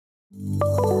The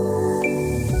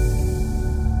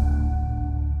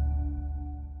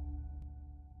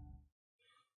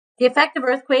effect of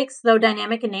earthquakes, though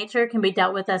dynamic in nature, can be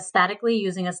dealt with as statically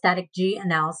using a static G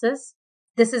analysis.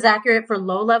 This is accurate for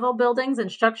low-level buildings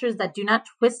and structures that do not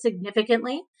twist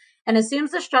significantly and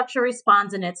assumes the structure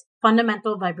responds in its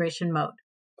fundamental vibration mode.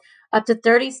 Up to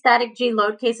 30 static G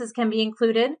load cases can be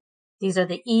included. These are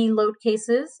the E load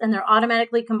cases, and they're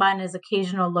automatically combined as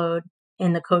occasional load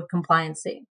in the code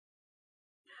compliancy.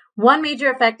 One major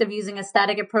effect of using a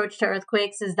static approach to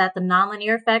earthquakes is that the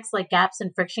nonlinear effects like gaps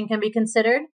and friction can be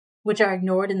considered, which are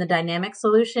ignored in the dynamic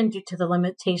solution due to the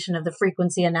limitation of the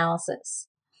frequency analysis.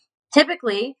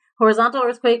 Typically, horizontal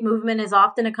earthquake movement is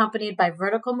often accompanied by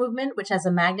vertical movement, which has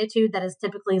a magnitude that is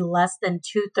typically less than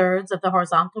 2/3 of the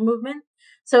horizontal movement,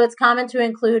 so it's common to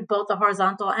include both the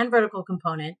horizontal and vertical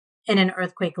component in an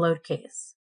earthquake load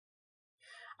case.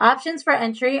 Options for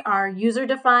entry are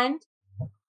user-defined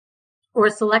or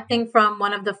selecting from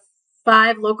one of the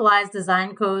 5 localized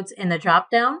design codes in the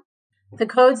dropdown. The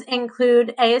codes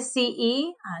include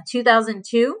ASCE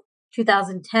 2002,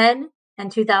 2010, and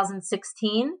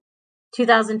 2016.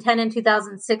 2010 and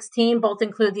 2016 both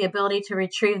include the ability to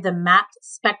retrieve the mapped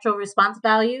spectral response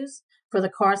values for the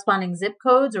corresponding zip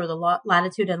codes or the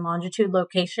latitude and longitude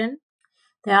location.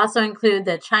 They also include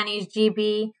the Chinese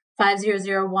GB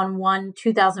 50011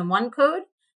 2001 code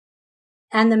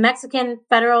and the Mexican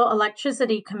Federal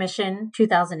Electricity Commission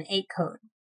 2008 code.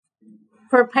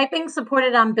 For piping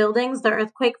supported on buildings, the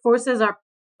earthquake forces are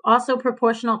also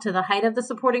proportional to the height of the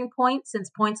supporting point, since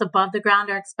points above the ground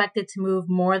are expected to move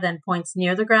more than points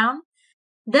near the ground.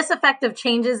 This effect of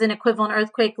changes in equivalent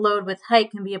earthquake load with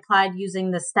height can be applied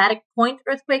using the static point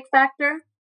earthquake factor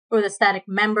or the static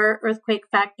member earthquake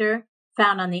factor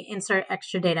found on the Insert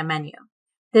Extra Data menu.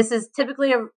 This is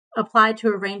typically applied to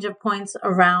a range of points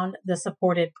around the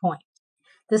supported point.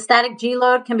 The static G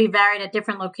load can be varied at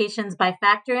different locations by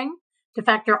factoring. To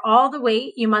factor all the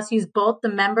weight, you must use both the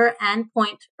member and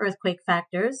point earthquake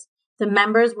factors. The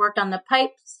members work on the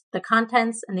pipes, the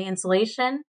contents, and the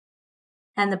insulation,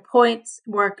 and the points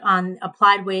work on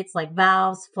applied weights like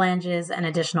valves, flanges, and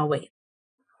additional weight.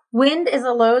 Wind is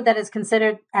a load that is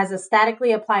considered as a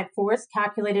statically applied force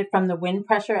calculated from the wind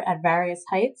pressure at various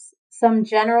heights. Some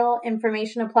general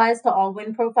information applies to all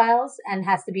wind profiles and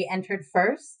has to be entered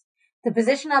first. The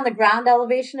position on the ground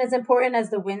elevation is important as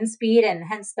the wind speed and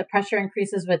hence the pressure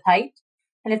increases with height.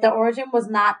 And if the origin was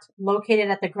not located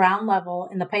at the ground level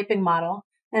in the piping model,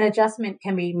 an adjustment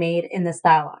can be made in this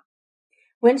dialog.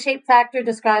 Wind shape factor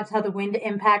describes how the wind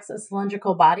impacts a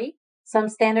cylindrical body. Some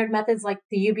standard methods like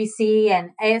the UBC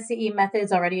and ASCE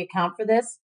methods already account for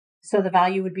this, so the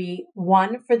value would be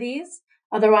 1 for these.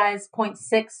 Otherwise,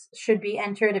 0.6 should be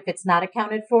entered if it's not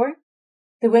accounted for.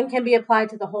 The wind can be applied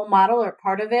to the whole model or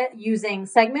part of it using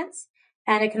segments,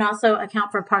 and it can also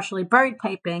account for partially buried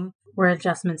piping where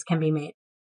adjustments can be made.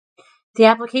 The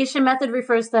application method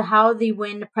refers to how the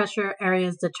wind pressure area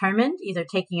is determined, either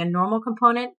taking a normal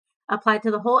component applied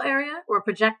to the whole area or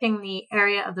projecting the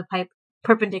area of the pipe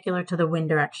perpendicular to the wind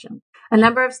direction. A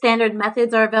number of standard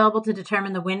methods are available to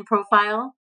determine the wind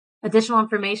profile. Additional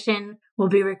information will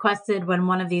be requested when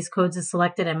one of these codes is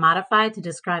selected and modified to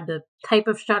describe the type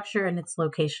of structure and its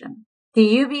location.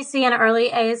 The UBC and early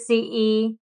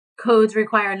ASCE codes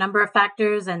require a number of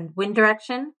factors and wind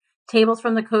direction. Tables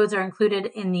from the codes are included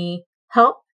in the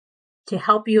help to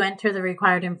help you enter the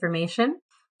required information.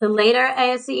 The later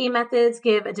ASCE methods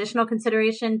give additional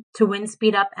consideration to wind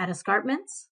speed up at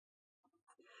escarpments.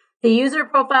 The user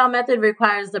profile method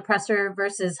requires the pressure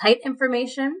versus height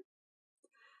information.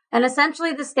 And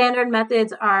essentially, the standard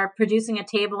methods are producing a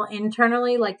table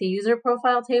internally like the user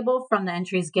profile table from the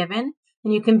entries given.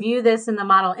 And you can view this in the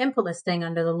model input listing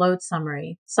under the load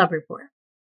summary subreport.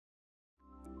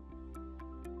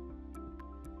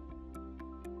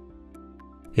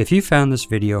 If you found this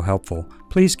video helpful,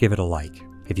 please give it a like.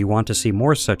 If you want to see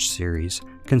more such series,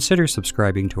 consider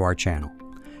subscribing to our channel.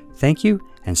 Thank you,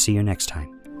 and see you next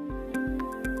time.